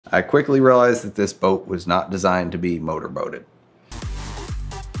I quickly realized that this boat was not designed to be motorboated.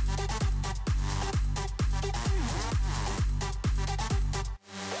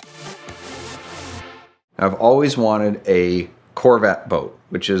 I've always wanted a Corvette boat,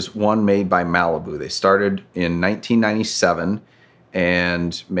 which is one made by Malibu. They started in 1997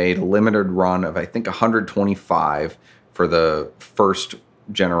 and made a limited run of, I think, 125 for the first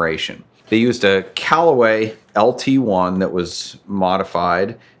generation. They used a Callaway LT1 that was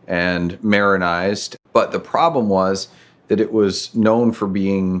modified and marinized, but the problem was that it was known for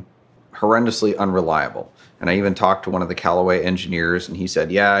being horrendously unreliable. And I even talked to one of the Callaway engineers, and he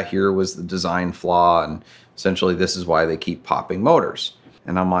said, yeah, here was the design flaw, and essentially this is why they keep popping motors.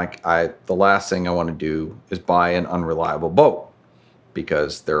 And I'm like, the last thing I want to do is buy an unreliable boat,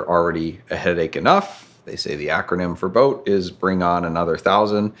 because they're already a headache enough. They say the acronym for boat is bring on another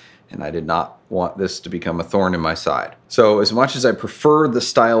 1,000, and I did not want this to become a thorn in my side. So as much as I prefer the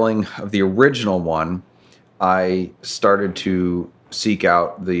styling of the original one, I started to seek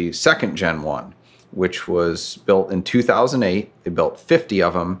out the second gen one, which was built in 2008. They built 50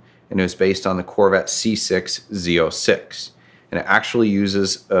 of them, and it was based on the Corvette C6 Z06. And it actually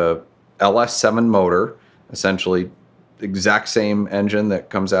uses a LS7 motor, essentially the exact same engine that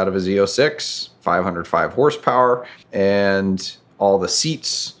comes out of a Z06, 505 horsepower, and all the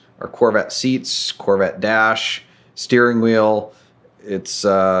seats are Corvette seats, Corvette dash, steering wheel. It's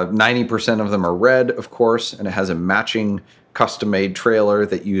 90% of them are red, of course, and it has a matching custom-made trailer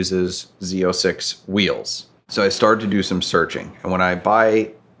that uses Z06 wheels. So I started to do some searching, and when I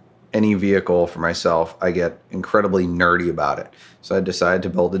buy any vehicle for myself, I get incredibly nerdy about it. So I decided to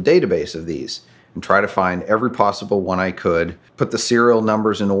build a database of these and try to find every possible one I could, put the serial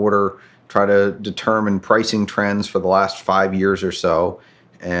numbers in order, try to determine pricing trends for the last 5 years or so,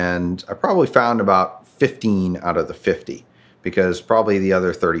 and I probably found about 15 out of the 50, because probably the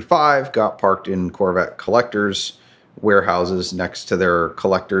other 35 got parked in Corvette collectors warehouses next to their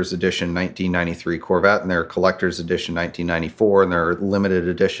collector's edition 1993 Corvette and their collector's edition 1994 and their limited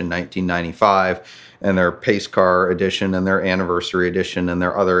edition 1995 and their pace car edition and their anniversary edition and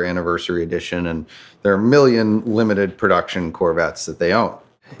their other anniversary edition and their million limited production Corvettes that they own.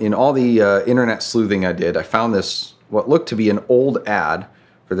 In all the internet sleuthing I did, I found this, what looked to be an old ad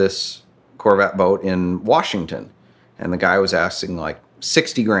for this Corvette boat in Washington. And the guy was asking like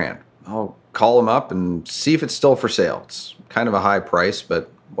 60 grand. I'll call him up and see if it's still for sale. It's kind of a high price, but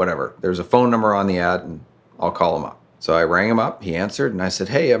whatever. There's a phone number on the ad and I'll call him up. So I rang him up, he answered, and I said,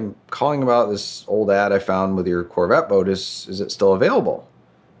 hey, I'm calling about this old ad I found with your Corvette boat. Is it still available?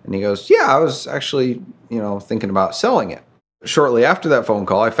 And he goes, yeah, I was actually, thinking about selling it. Shortly after that phone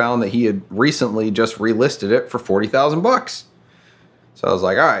call, I found that he had recently just relisted it for 40,000 bucks. So I was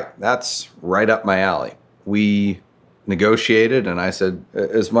like, all right, that's right up my alley. We negotiated, and I said,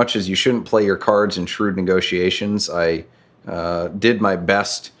 as much as you shouldn't play your cards in shrewd negotiations, I did my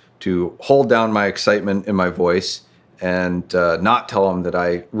best to hold down my excitement in my voice and not tell him that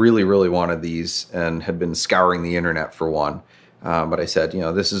I really, really wanted these and had been scouring the internet for one. But I said,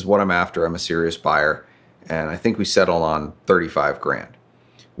 this is what I'm after. I'm a serious buyer. And I think we settled on 35 grand,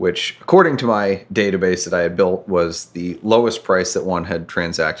 which according to my database that I had built was the lowest price that one had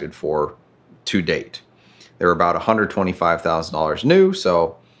transacted for to date. They were about $125,000 new,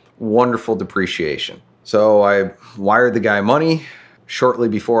 so wonderful depreciation. So I wired the guy money shortly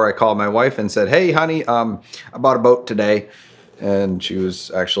before I called my wife and said, hey, honey, I bought a boat today. And she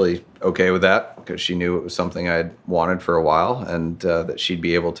was actually okay with that because she knew it was something I'd wanted for a while and that she'd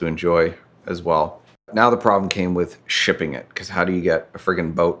be able to enjoy as well. Now the problem came with shipping it, because how do you get a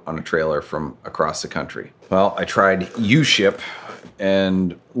friggin' boat on a trailer from across the country? Well, I tried U-Ship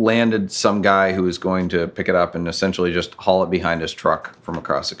and landed some guy who was going to pick it up and essentially just haul it behind his truck from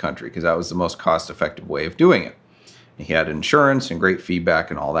across the country, because that was the most cost-effective way of doing it. He had insurance and great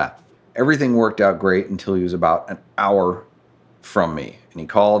feedback and all that. Everything worked out great until he was about an hour from me. And he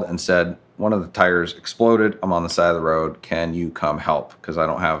called and said, one of the tires exploded. I'm on the side of the road. Can you come help? Because I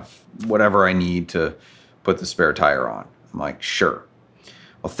don't have whatever I need to put the spare tire on. I'm like, sure.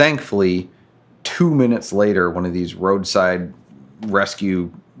 Well, thankfully, 2 minutes later, one of these roadside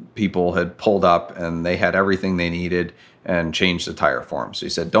rescue people had pulled up and they had everything they needed and changed the tire for him. So he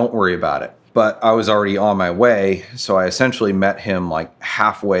said, don't worry about it. But I was already on my way. So I essentially met him like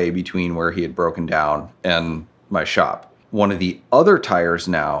halfway between where he had broken down and my shop. One of the other tires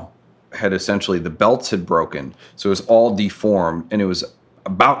now had essentially, the belts had broken. So it was all deformed and it was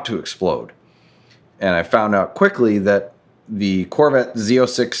about to explode. And I found out quickly that the Corvette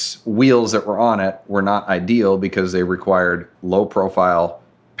Z06 wheels that were on it were not ideal because they required low profile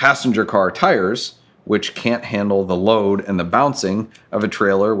passenger car tires, which can't handle the load and the bouncing of a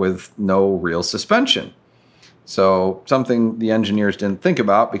trailer with no real suspension. So something the engineers didn't think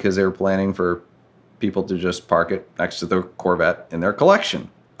about because they were planning for people to just park it next to the Corvette in their collection.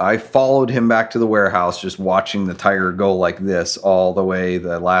 I followed him back to the warehouse, just watching the tire go like this all the way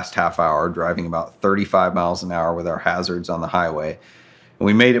the last half hour, driving about 35 miles an hour with our hazards on the highway. And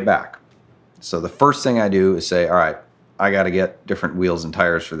we made it back. So the first thing I do is say, all right, I got to get different wheels and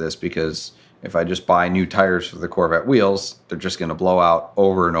tires for this, because if I just buy new tires for the Corvette wheels, they're just going to blow out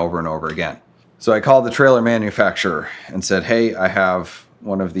over and over and over again. So I called the trailer manufacturer and said, hey, I have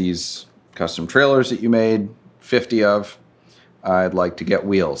one of these custom trailers that you made, 50 of. I'd like to get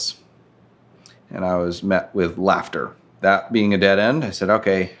wheels. And I was met with laughter. That being a dead end, I said,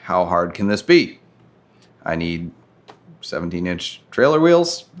 okay, how hard can this be? I need 17-inch trailer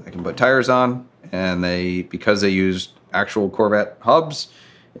wheels I can put tires on, and because they used actual Corvette hubs,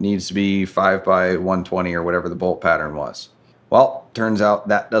 it needs to be 5 by 120 or whatever the bolt pattern was. Well, turns out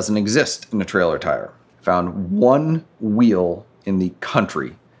that doesn't exist in a trailer tire. Found one wheel in the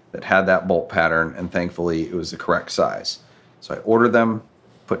country that had that bolt pattern, and thankfully it was the correct size. So I ordered them,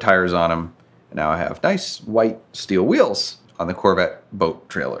 put tires on them, and now I have nice white steel wheels on the Corvette boat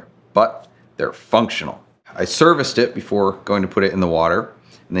trailer, but they're functional. I serviced it before going to put it in the water,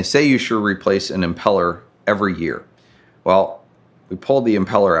 and they say you should replace an impeller every year. Well, we pulled the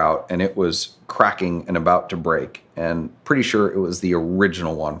impeller out and it was cracking and about to break, and pretty sure it was the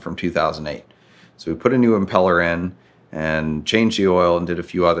original one from 2008. So we put a new impeller in and changed the oil and did a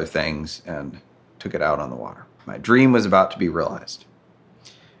few other things and took it out on the water. My dream was about to be realized.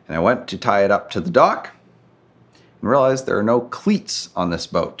 And I went to tie it up to the dock and realized there are no cleats on this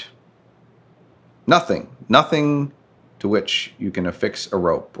boat. Nothing to which you can affix a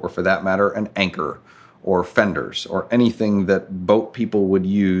rope, or for that matter, an anchor, or fenders, or anything that boat people would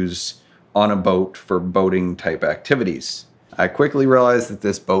use on a boat for boating type activities. I quickly realized that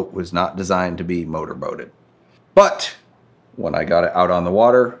this boat was not designed to be motorboated. But when I got it out on the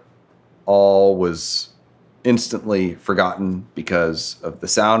water, all was instantly forgotten because of the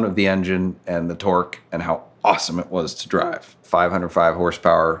sound of the engine and the torque and how awesome it was to drive. 505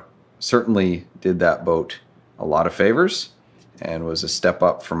 horsepower certainly did that boat a lot of favors and was a step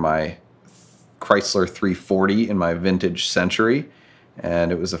up from my Chrysler 340 in my vintage Century.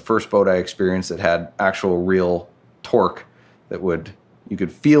 And it was the first boat I experienced that had actual real torque that you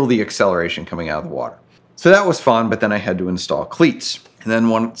could feel the acceleration coming out of the water. So that was fun, but then I had to install cleats. And then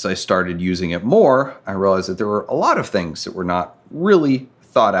once I started using it more, I realized that there were a lot of things that were not really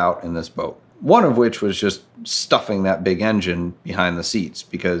thought out in this boat. One of which was just stuffing that big engine behind the seats,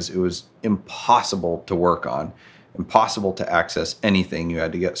 because it was impossible to work on, impossible to access anything. You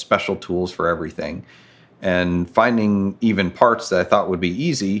had to get special tools for everything. And finding even parts that I thought would be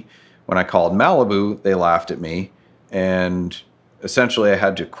easy, when I called Malibu, they laughed at me. And essentially I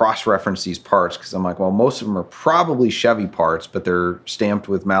had to cross-reference these parts, because I'm like, well, most of them are probably Chevy parts, but they're stamped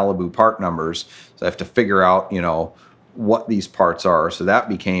with Malibu part numbers. So I have to figure out, what these parts are. So that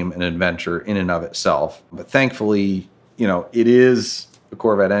became an adventure in and of itself. But thankfully, it is a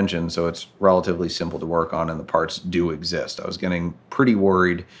Corvette engine, so it's relatively simple to work on, and the parts do exist. I was getting pretty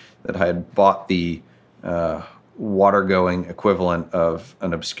worried that I had bought the water-going equivalent of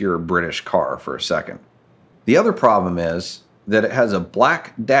an obscure British car for a second. The other problem is that it has a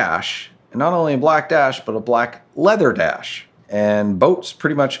black dash, and not only a black dash, but a black leather dash. And boats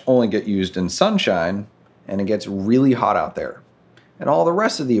pretty much only get used in sunshine, and it gets really hot out there. And all the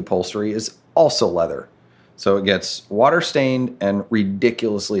rest of the upholstery is also leather. So it gets water stained and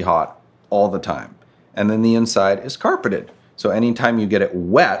ridiculously hot all the time. And then the inside is carpeted. So anytime you get it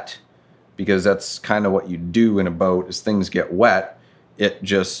wet, because that's kind of what you do in a boat, is things get wet, it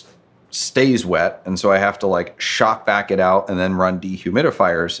just stays wet. And so I have to shop vac it out and then run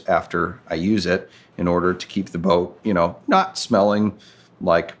dehumidifiers after I use it in order to keep the boat, not smelling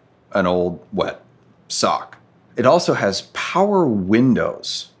like an old wet sock. It also has power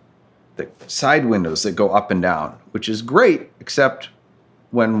windows, the side windows that go up and down, which is great, except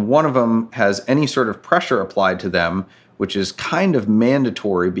when one of them has any sort of pressure applied to them, which is kind of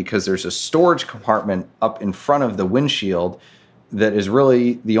mandatory because there's a storage compartment up in front of the windshield that is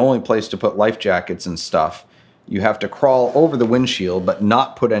really the only place to put life jackets and stuff. You have to crawl over the windshield but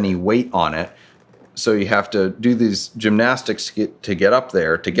not put any weight on it. So you have to do these gymnastics to get up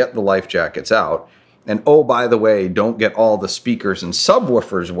there to get the life jackets out. And oh, by the way, don't get all the speakers and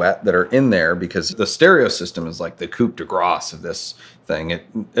subwoofers wet that are in there, because the stereo system is like the coup de grace of this thing.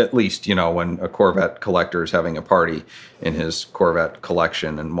 At least, when a Corvette collector is having a party in his Corvette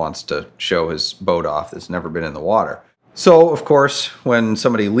collection and wants to show his boat off that's never been in the water. So, of course, when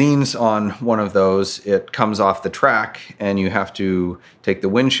somebody leans on one of those, it comes off the track and you have to take the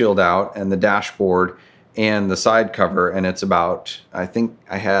windshield out and the dashboard and the side cover. And it's about, I think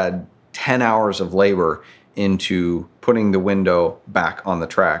I had 10 hours of labor into putting the window back on the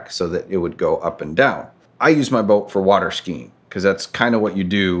track so that it would go up and down. I use my boat for water skiing because that's kind of what you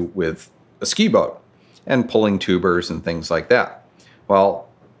do with a ski boat and pulling tubers and things like that. Well,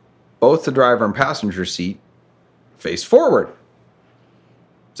 both the driver and passenger seat face forward.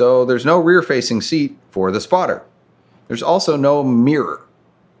 So there's no rear facing seat for the spotter. There's also no mirror.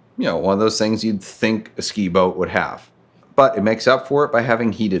 You know, one of those things you'd think a ski boat would have. But it makes up for it by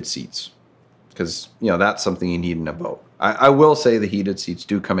having heated seats. Because, you know, that's something you need in a boat. I will say the heated seats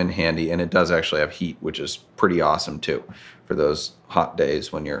do come in handy, and it does actually have heat, which is pretty awesome too, for those hot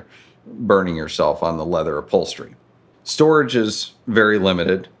days when you're burning yourself on the leather upholstery. Storage is very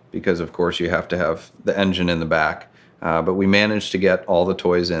limited because, of course, you have to have the engine in the back. But we managed to get all the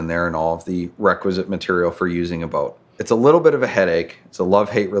toys in there and all of the requisite material for using a boat. It's a little bit of a headache. It's a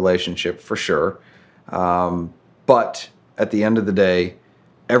love-hate relationship for sure. But at the end of the day,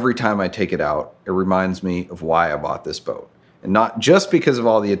 every time I take it out, it reminds me of why I bought this boat. And not just because of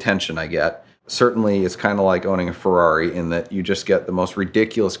all the attention I get. Certainly, it's kind of like owning a Ferrari in that you just get the most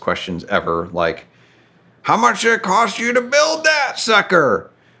ridiculous questions ever, like, how much did it cost you to build that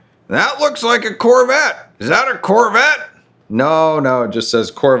sucker? That looks like a Corvette. Is that a Corvette? No, it just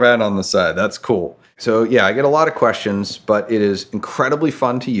says Corvette on the side. That's cool. So yeah, I get a lot of questions, but it is incredibly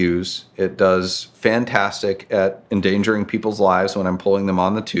fun to use. It does fantastic at endangering people's lives when I'm pulling them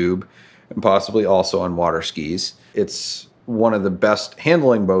on the tube and possibly also on water skis. It's one of the best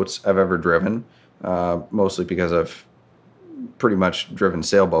handling boats I've ever driven, mostly because I've pretty much driven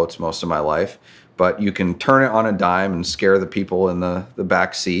sailboats most of my life. But you can turn it on a dime and scare the people in the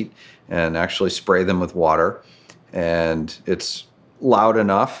back seat and actually spray them with water. And it's loud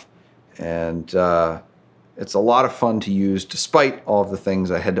enough, and it's a lot of fun to use despite all of the things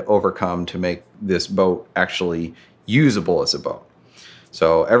I had to overcome to make this boat actually usable as a boat.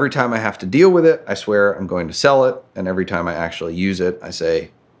 So every time I have to deal with it, I swear I'm going to sell it. And every time I actually use it, I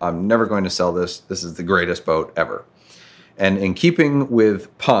say, I'm never going to sell this. This is the greatest boat ever. And in keeping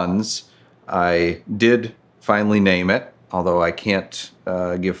with puns, I did finally name it, although I can't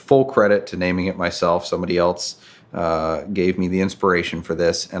give full credit to naming it myself. Somebody else gave me the inspiration for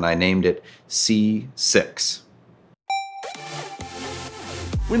this, and I named it C6.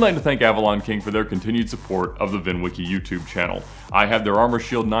 We'd like to thank AvalonKing for their continued support of the VINwiki YouTube channel. I have their Armor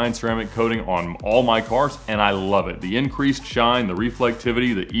Shield 9 ceramic coating on all my cars, and I love it. The increased shine, the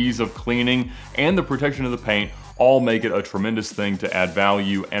reflectivity, the ease of cleaning, and the protection of the paint all make it a tremendous thing to add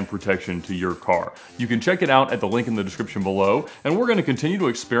value and protection to your car. You can check it out at the link in the description below, and we're going to continue to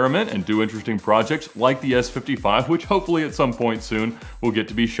experiment and do interesting projects like the S55, which hopefully at some point soon will get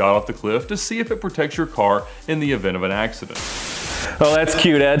to be shot off the cliff to see if it protects your car in the event of an accident. Oh, that's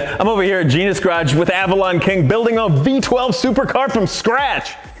cute, Ed. I'm over here at Gina's Garage with AvalonKing building a V12 supercar from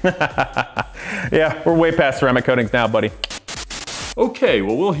scratch. Yeah, we're way past ceramic coatings now, buddy. Okay,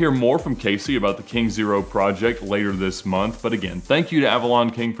 well, we'll hear more from Casey about the King Zero project later this month. But again, thank you to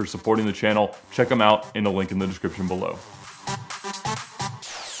AvalonKing for supporting the channel. Check them out in the link in the description below.